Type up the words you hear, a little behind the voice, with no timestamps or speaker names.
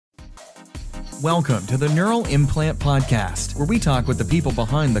Welcome to the Neural Implant Podcast, where we talk with the people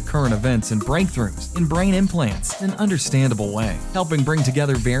behind the current events and breakthroughs in brain implants in an understandable way, helping bring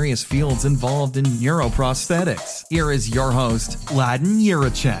together various fields involved in neuroprosthetics. Here is your host, Laden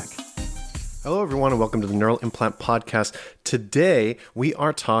Yurachek. Hello, everyone, and welcome to the Neural Implant Podcast. Today, we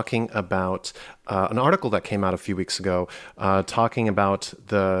are talking about an article that came out a few weeks ago talking about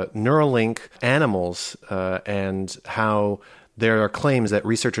the Neuralink animals and how there are claims that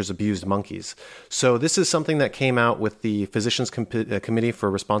researchers abused monkeys. So this is something that came out with the Physicians Committee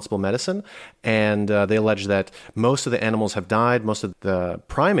for Responsible Medicine, and they allege that most of the animals have died, most of the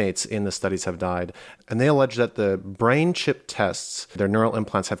primates in the studies have died, and they allege that the brain chip tests, their neural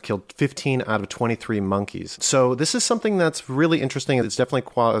implants, have killed 15 out of 23 monkeys. So this is something that's really interesting. It's definitely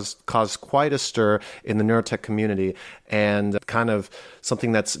caused quite a stir in the neurotech community, and kind of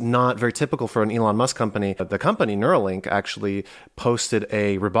something that's not very typical for an Elon Musk company. The company, Neuralink, actually posted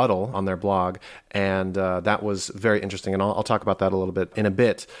a rebuttal on their blog, and that was very interesting, and I'll talk about that a little bit in a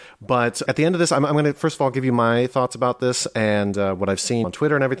bit. But at the end of this, I'm going to first of all give you my thoughts about this and what I've seen on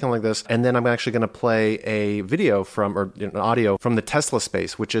Twitter and everything like this, and then I'm actually going to play a video an audio from the Tesla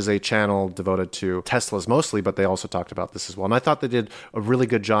Space, which is a channel devoted to Teslas mostly, but they also talked about this as well. And I thought they did a really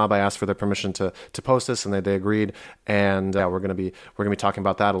good job. I asked for their permission to post this, and they agreed, and we're going to be talking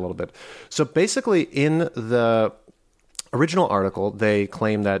about that a little bit. So basically, in the original article, they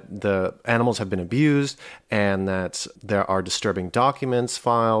claim that the animals have been abused and that there are disturbing documents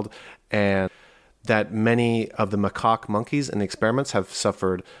filed and that many of the macaque monkeys in the experiments have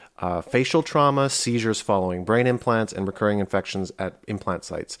suffered facial trauma, seizures following brain implants, and recurring infections at implant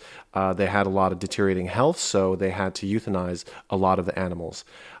sites. They had a lot of deteriorating health, so they had to euthanize a lot of the animals.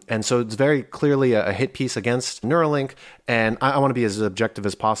 And so it's very clearly a hit piece against Neuralink, and I want to be as objective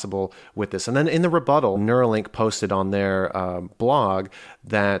as possible with this. And then in the rebuttal, Neuralink posted on their blog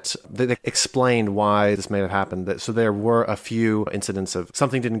that they explained why this may have happened. So there were a few incidents of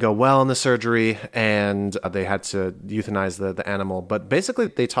something didn't go well in the surgery, and they had to euthanize the animal. But basically,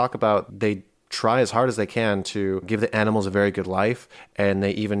 they talk about they try as hard as they can to give the animals a very good life, and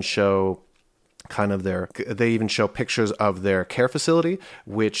they even show pictures of their care facility,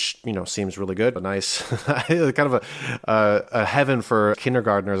 which, seems really good. A nice, kind of a heaven for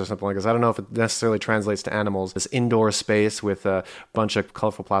kindergartners or something like this. I don't know if it necessarily translates to animals. This indoor space with a bunch of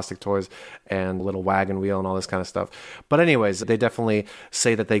colorful plastic toys and a little wagon wheel and all this kind of stuff. But anyways, they definitely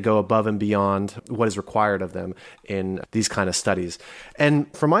say that they go above and beyond what is required of them in these kind of studies.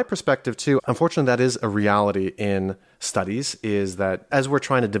 And from my perspective too, unfortunately, that is a reality in studies, is that as we're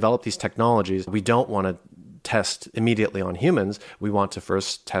trying to develop these technologies, we don't want to test immediately on humans. We want to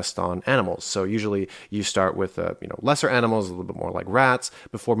first test on animals. So usually you start with lesser animals, a little bit more like rats,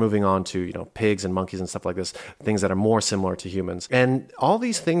 before moving on to pigs and monkeys and stuff like this, things that are more similar to humans. And all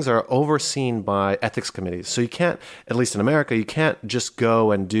these things are overseen by ethics committees. So you can't, at least in America, you can't just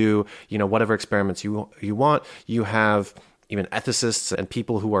go and do whatever experiments you want. You have even ethicists and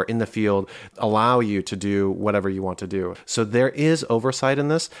people who are in the field allow you to do whatever you want to do. So there is oversight in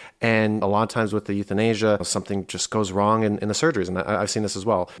this. And a lot of times with the euthanasia, something just goes wrong in the surgeries. And I've seen this as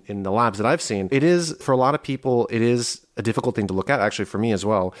well in the labs that I've seen. It is, for a lot of people, it is a difficult thing to look at. Actually, for me as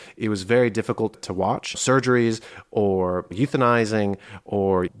well, it was very difficult to watch surgeries or euthanizing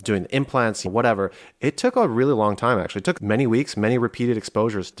or doing implants, whatever. It took a really long time, actually. It took many weeks, many repeated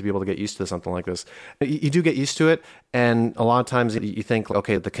exposures to be able to get used to something like this. You do get used to it, and a lot of times you think,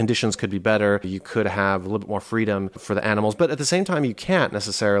 okay, the conditions could be better. You could have a little bit more freedom for the animals, but at the same time, you can't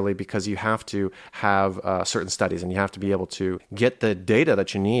necessarily, because you have to have certain studies and you have to be able to get the data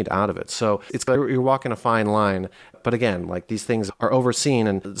that you need out of it. So you're walking a fine line. But again, like, these things are overseen,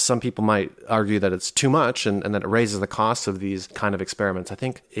 and some people might argue that it's too much and that it raises the cost of these kind of experiments. I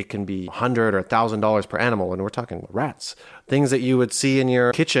think it can be $100 or $1,000 per animal, and we're talking rats, things that you would see in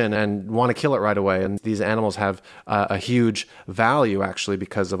your kitchen and want to kill it right away. And these animals have a huge value, actually,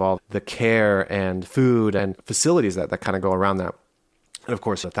 because of all the care and food and facilities that kind of go around that. And of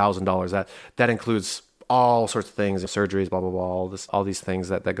course, $1,000, that includes all sorts of things, surgeries, blah, blah, blah, all these things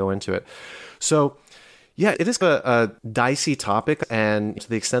that go into it. So yeah, it is a dicey topic, and to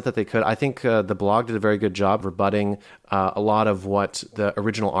the extent that they could, I think the blog did a very good job rebutting a lot of what the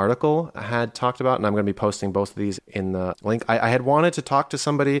original article had talked about, and I'm going to be posting both of these in the link. I had wanted to talk to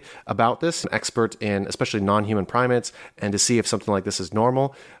somebody about this, an expert in especially non-human primates, and to see if something like this is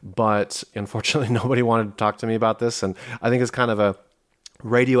normal, but unfortunately nobody wanted to talk to me about this, and I think it's kind of a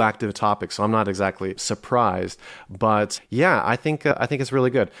radioactive topic, so I'm not exactly surprised. But yeah, I think it's really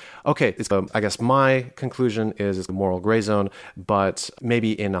good. Okay, I guess my conclusion is it's a moral gray zone, but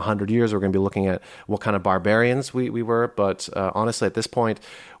maybe in 100 years we're going to be looking at what kind of barbarians we were. But honestly, at this point,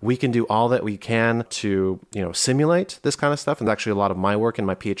 we can do all that we can to, simulate this kind of stuff. And actually a lot of my work in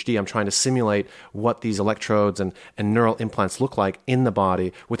my PhD, I'm trying to simulate what these electrodes and neural implants look like in the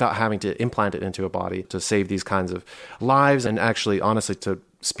body without having to implant it into a body to save these kinds of lives and actually, honestly, to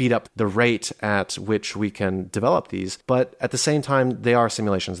speed up the rate at which we can develop these. But at the same time, they are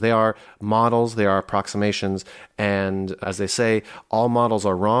simulations. They are models. They are approximations. And as they say, all models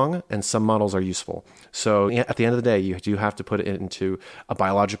are wrong and some models are useful. So at the end of the day, you do have to put it into a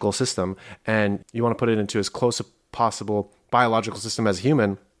biological system, and you want to put it into as close a possible biological system as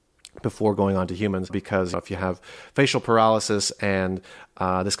human before going on to humans, because if you have facial paralysis and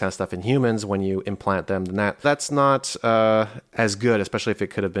this kind of stuff in humans, when you implant them, then that's not as good, especially if it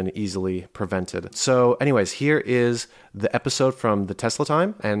could have been easily prevented. So anyways, here is the episode from the Tesla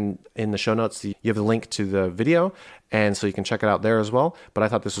time, and in the show notes, you have the link to the video, and so you can check it out there as well. But I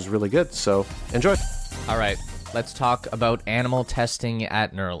thought this was really good, so enjoy. All right, let's talk about animal testing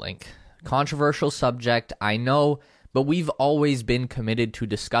at Neuralink. Controversial subject, I know, but we've always been committed to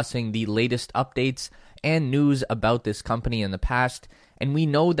discussing the latest updates and news about this company in the past, and we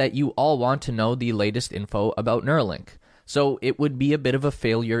know that you all want to know the latest info about Neuralink. So it would be a bit of a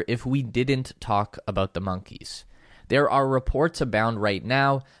failure if we didn't talk about the monkeys. There are reports abound right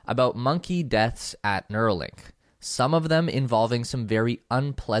now about monkey deaths at Neuralink, some of them involving some very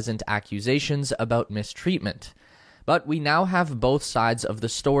unpleasant accusations about mistreatment. But we now have both sides of the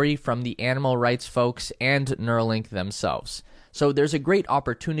story from the animal rights folks and Neuralink themselves. So there's a great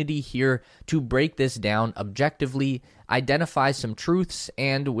opportunity here to break this down objectively, identify some truths,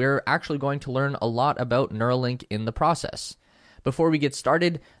 and we're actually going to learn a lot about Neuralink in the process. Before we get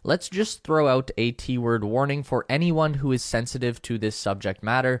started, let's just throw out a T-word warning for anyone who is sensitive to this subject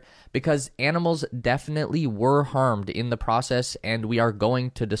matter, because animals definitely were harmed in the process, and we are going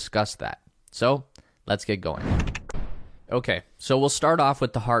to discuss that. So let's get going. Okay, so we'll start off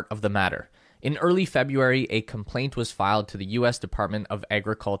with the heart of the matter. In early February, a complaint was filed to the U.S. Department of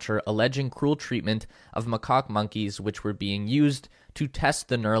Agriculture alleging cruel treatment of macaque monkeys which were being used to test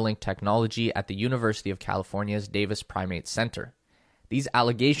the Neuralink technology at the University of California's Davis Primate Center. These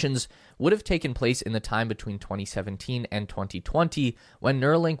allegations would have taken place in the time between 2017 and 2020 when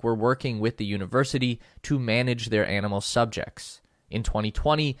Neuralink were working with the university to manage their animal subjects. In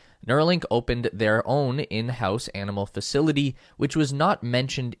 2020, Neuralink opened their own in-house animal facility, which was not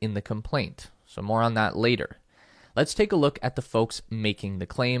mentioned in the complaint. So more on that later. Let's take a look at the folks making the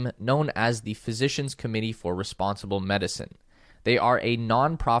claim, known as the Physicians Committee for Responsible Medicine. They are a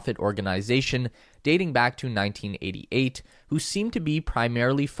non-profit organization dating back to 1988 who seem to be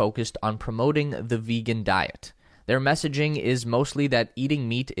primarily focused on promoting the vegan diet. Their messaging is mostly that eating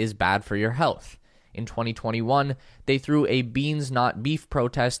meat is bad for your health. In 2021, they threw a beans not beef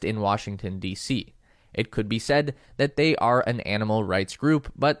protest in Washington, D.C. It could be said that they are an animal rights group,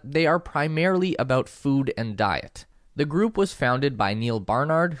 but they are primarily about food and diet. The group was founded by Neil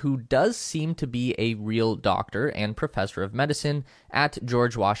Barnard, who does seem to be a real doctor and professor of medicine at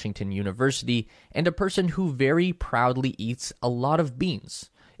George Washington University, and a person who very proudly eats a lot of beans.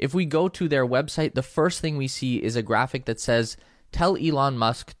 If we go to their website, the first thing we see is a graphic that says, "Tell Elon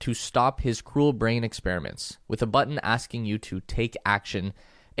Musk to stop his cruel brain experiments," with a button asking you to take action,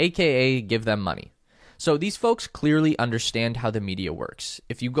 aka give them money. So these folks clearly understand how the media works.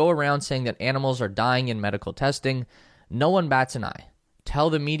 If you go around saying that animals are dying in medical testing, no one bats an eye.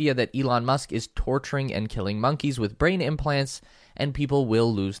 Tell the media that Elon Musk is torturing and killing monkeys with brain implants, and people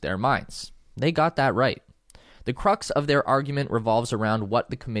will lose their minds. They got that right. The crux of their argument revolves around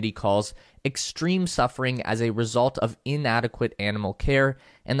what the committee calls extreme suffering as a result of inadequate animal care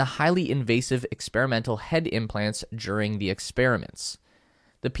and the highly invasive experimental head implants during the experiments.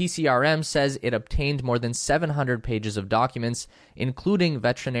 The PCRM says it obtained more than 700 pages of documents, including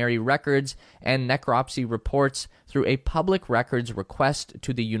veterinary records and necropsy reports, through a public records request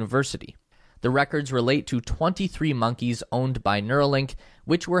to the university. The records relate to 23 monkeys owned by Neuralink,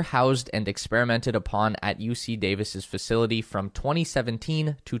 which were housed and experimented upon at UC Davis's facility from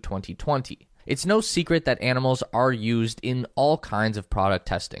 2017 to 2020. It's no secret that animals are used in all kinds of product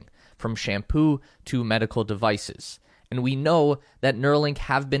testing, from shampoo to medical devices. And we know that Neuralink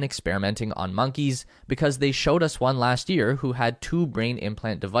have been experimenting on monkeys because they showed us one last year who had 2 brain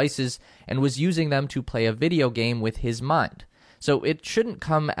implant devices and was using them to play a video game with his mind. So it shouldn't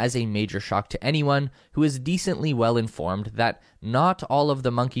come as a major shock to anyone who is decently well informed that not all of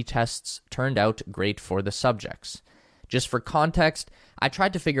the monkey tests turned out great for the subjects. Just for context, I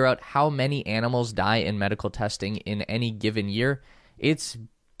tried to figure out how many animals die in medical testing in any given year. It's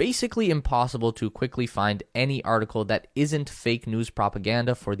basically impossible to quickly find any article that isn't fake news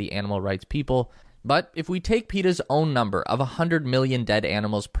propaganda for the animal rights people. But if we take PETA's own number of 100 million dead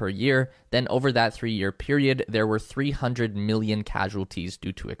animals per year, then over that 3-year period, there were 300 million casualties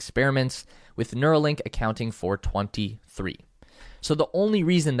due to experiments, with Neuralink accounting for 23. So the only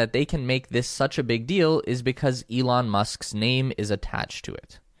reason that they can make this such a big deal is because Elon Musk's name is attached to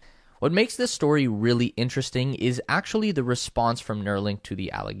it. What makes this story really interesting is actually the response from Neuralink to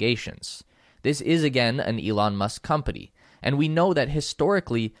the allegations. This is again an Elon Musk company, and we know that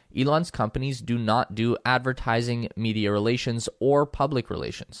historically, Elon's companies do not do advertising, media relations, or public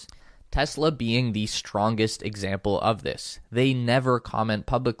relations. Tesla being the strongest example of this. They never comment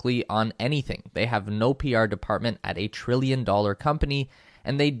publicly on anything. They have no PR department at a $1 trillion company,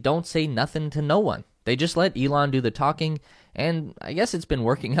 and they don't say nothing to no one. They just let Elon do the talking, and I guess it's been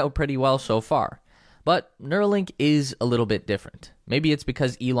working out pretty well so far. But Neuralink is a little bit different. Maybe it's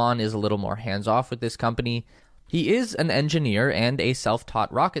because Elon is a little more hands-off with this company. He is an engineer and a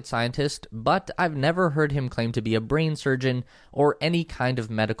self-taught rocket scientist, but I've never heard him claim to be a brain surgeon or any kind of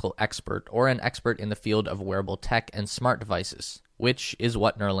medical expert or an expert in the field of wearable tech and smart devices, which is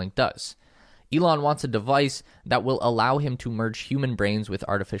what Neuralink does. Elon wants a device that will allow him to merge human brains with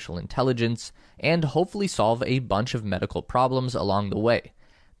artificial intelligence and hopefully solve a bunch of medical problems along the way.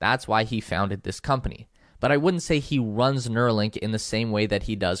 That's why he founded this company. But I wouldn't say he runs Neuralink in the same way that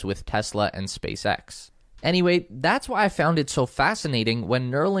he does with Tesla and SpaceX. Anyway, that's why I found it so fascinating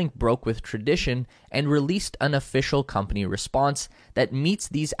when Neuralink broke with tradition and released an official company response that meets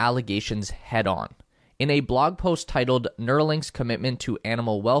these allegations head-on. In a blog post titled Neuralink's Commitment to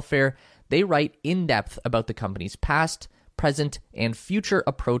Animal Welfare, they write in depth about the company's past, present, and future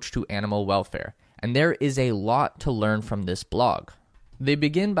approach to animal welfare, and there is a lot to learn from this blog. They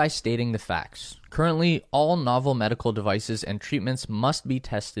begin by stating the facts. Currently, all novel medical devices and treatments must be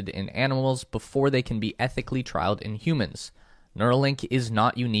tested in animals before they can be ethically trialed in humans. Neuralink is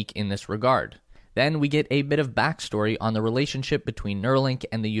not unique in this regard. Then we get a bit of backstory on the relationship between Neuralink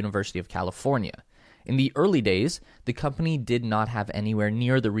and the University of California. In the early days, the company did not have anywhere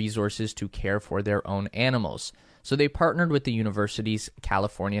near the resources to care for their own animals, so they partnered with the university's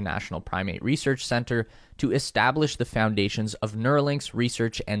California National Primate Research Center to establish the foundations of Neuralink's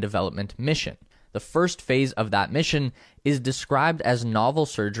research and development mission. The first phase of that mission is described as novel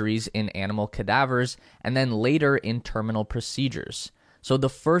surgeries in animal cadavers and then later in terminal procedures. So the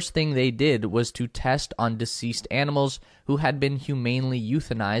first thing they did was to test on deceased animals who had been humanely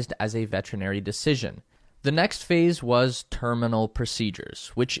euthanized as a veterinary decision. The next phase was terminal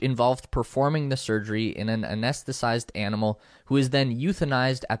procedures, which involved performing the surgery in an anesthetized animal who is then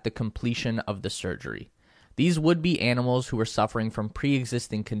euthanized at the completion of the surgery. These would be animals who were suffering from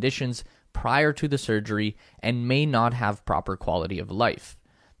pre-existing conditions prior to the surgery and may not have proper quality of life.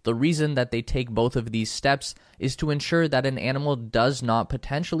 The reason that they take both of these steps is to ensure that an animal does not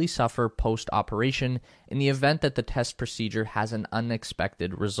potentially suffer post-operation in the event that the test procedure has an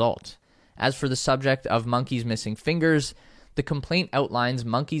unexpected result. As for the subject of monkeys missing fingers, the complaint outlines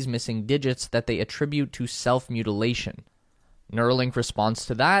monkeys missing digits that they attribute to self-mutilation. Neuralink responds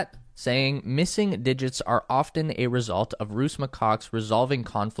to that, saying missing digits are often a result of rhesus macaques resolving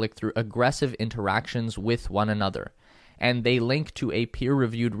conflict through aggressive interactions with one another, and they link to a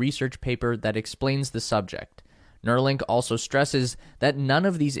peer-reviewed research paper that explains the subject. Neuralink also stresses that none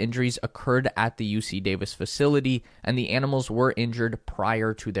of these injuries occurred at the UC Davis facility, and the animals were injured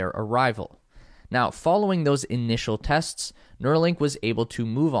prior to their arrival. Now, following those initial tests, Neuralink was able to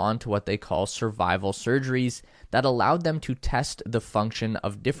move on to what they call survival surgeries that allowed them to test the function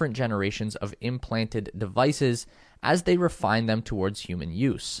of different generations of implanted devices as they refine them towards human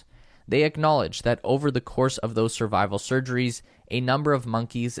use. They acknowledge that over the course of those survival surgeries, a number of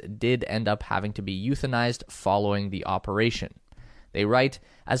monkeys did end up having to be euthanized following the operation. They write,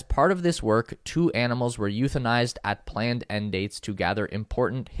 as part of this work, 2 animals were euthanized at planned end dates to gather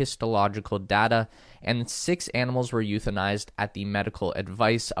important histological data, and 6 animals were euthanized at the medical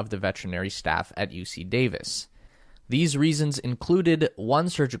advice of the veterinary staff at UC Davis. These reasons included 1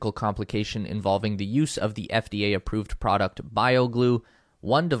 surgical complication involving the use of the FDA-approved product BioGlue,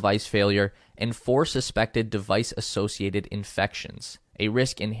 1 device failure, and 4 suspected device-associated infections, a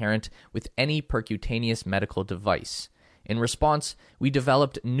risk inherent with any percutaneous medical device. In response, we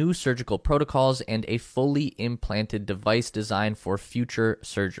developed new surgical protocols and a fully implanted device designed for future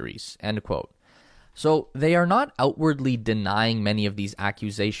surgeries." End quote. So they are not outwardly denying many of these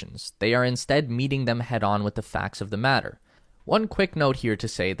accusations. They are instead meeting them head-on with the facts of the matter. One quick note here to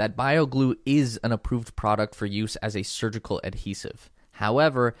say that BioGlue is an approved product for use as a surgical adhesive.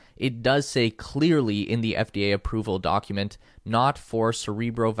 However, it does say clearly in the FDA approval document, not for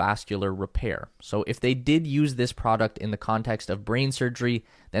cerebrovascular repair. So if they did use this product in the context of brain surgery,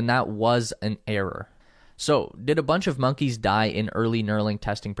 then that was an error. So, did a bunch of monkeys die in early Neuralink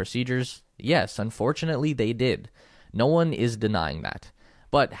testing procedures? Yes, unfortunately they did. No one is denying that.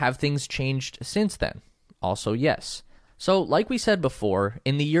 But have things changed since then? Also yes. So, like we said before,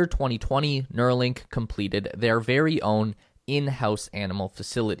 in the year 2020, Neuralink completed their very own in-house animal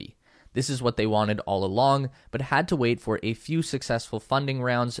facility. This is what they wanted all along, but had to wait for a few successful funding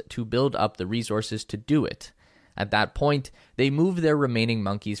rounds to build up the resources to do it. At that point, they moved their remaining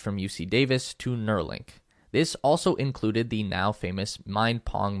monkeys from UC Davis to Neuralink. This also included the now famous Mind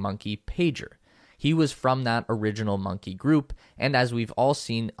Pong monkey Pager. He was from that original monkey group, and as we've all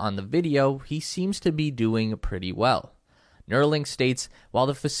seen on the video, he seems to be doing pretty well. Neuralink states, while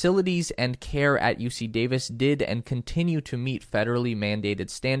the facilities and care at UC Davis did and continue to meet federally mandated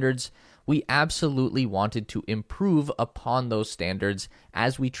standards, we absolutely wanted to improve upon those standards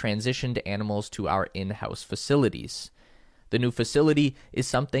as we transitioned animals to our in-house facilities. The new facility is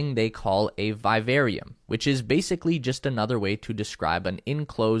something they call a vivarium, which is basically just another way to describe an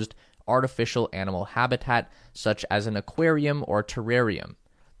enclosed artificial animal habitat such as an aquarium or terrarium.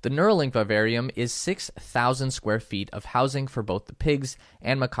 The Neuralink vivarium is 6,000 square feet of housing for both the pigs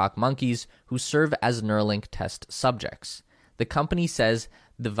and macaque monkeys who serve as Neuralink test subjects. The company says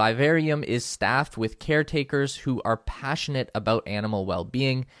the vivarium is staffed with caretakers who are passionate about animal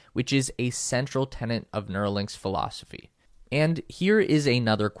well-being, which is a central tenet of Neuralink's philosophy. And here is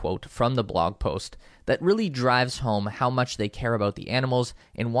another quote from the blog post that really drives home how much they care about the animals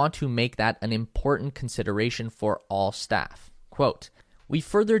and want to make that an important consideration for all staff. Quote, "We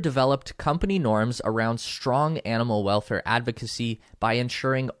further developed company norms around strong animal welfare advocacy by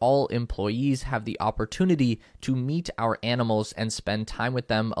ensuring all employees have the opportunity to meet our animals and spend time with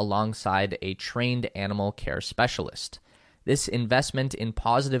them alongside a trained animal care specialist. This investment in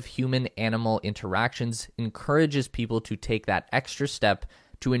positive human-animal interactions encourages people to take that extra step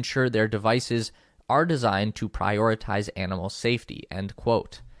to ensure their devices are designed to prioritize animal safety." End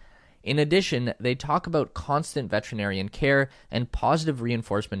quote. In addition, they talk about constant veterinarian care and positive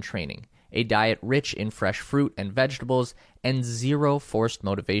reinforcement training, a diet rich in fresh fruit and vegetables, and zero forced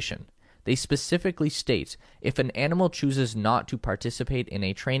motivation. They specifically state if an animal chooses not to participate in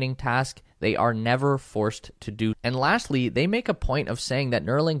a training task, they are never forced to do. And lastly, they make a point of saying that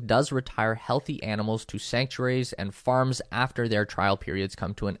Neuralink does retire healthy animals to sanctuaries and farms after their trial periods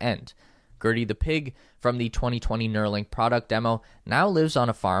come to an end. Gertie the pig from the 2020 Neuralink product demo now lives on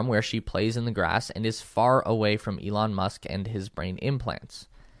a farm where she plays in the grass and is far away from Elon Musk and his brain implants.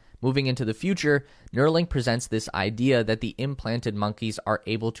 Moving into the future, Neuralink presents this idea that the implanted monkeys are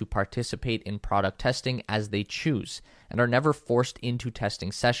able to participate in product testing as they choose and are never forced into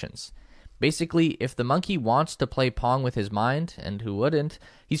testing sessions. Basically, if the monkey wants to play Pong with his mind, and who wouldn't,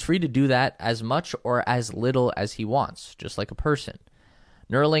 he's free to do that as much or as little as he wants, just like a person.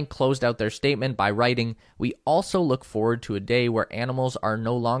 Neuralink closed out their statement by writing, "We also look forward to a day where animals are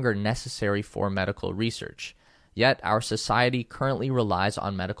no longer necessary for medical research. Yet, our society currently relies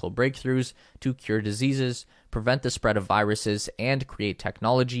on medical breakthroughs to cure diseases, prevent the spread of viruses, and create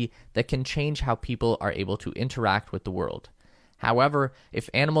technology that can change how people are able to interact with the world. However, if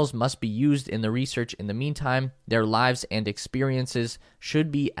animals must be used in the research in the meantime, their lives and experiences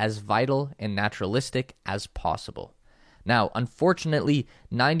should be as vital and naturalistic as possible." Now, unfortunately,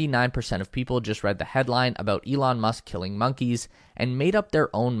 99% of people just read the headline about Elon Musk killing monkeys and made up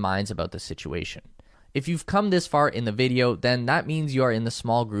their own minds about the situation. If you've come this far in the video, then that means you are in the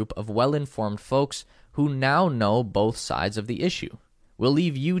small group of well-informed folks who now know both sides of the issue. We'll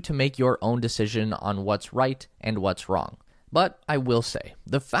leave you to make your own decision on what's right and what's wrong. But I will say,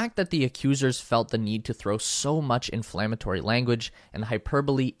 the fact that the accusers felt the need to throw so much inflammatory language and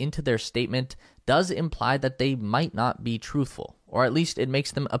hyperbole into their statement does imply that they might not be truthful, or at least it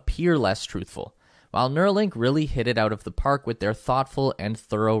makes them appear less truthful, while Neuralink really hit it out of the park with their thoughtful and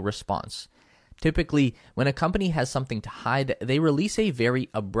thorough response. Typically, when a company has something to hide, they release a very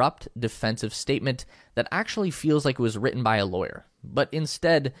abrupt, defensive statement that actually feels like it was written by a lawyer. But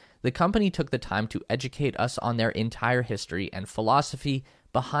instead, the company took the time to educate us on their entire history and philosophy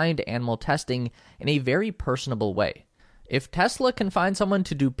behind animal testing in a very personable way. If Tesla can find someone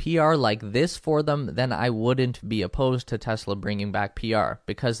to do PR like this for them, then I wouldn't be opposed to Tesla bringing back PR,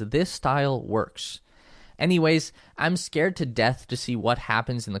 because this style works. Anyways, I'm scared to death to see what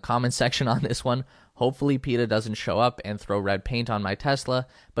happens in the comment section on this one. Hopefully PETA doesn't show up and throw red paint on my Tesla,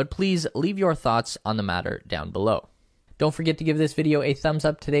 but please leave your thoughts on the matter down below. Don't forget to give this video a thumbs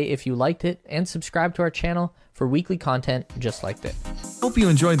up today if you liked it, and subscribe to our channel for weekly content just like this. Hope you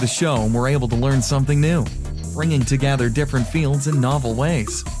enjoyed the show and were able to learn something new, bringing together different fields in novel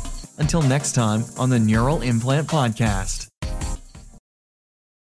ways. Until next time on the Neural Implant Podcast.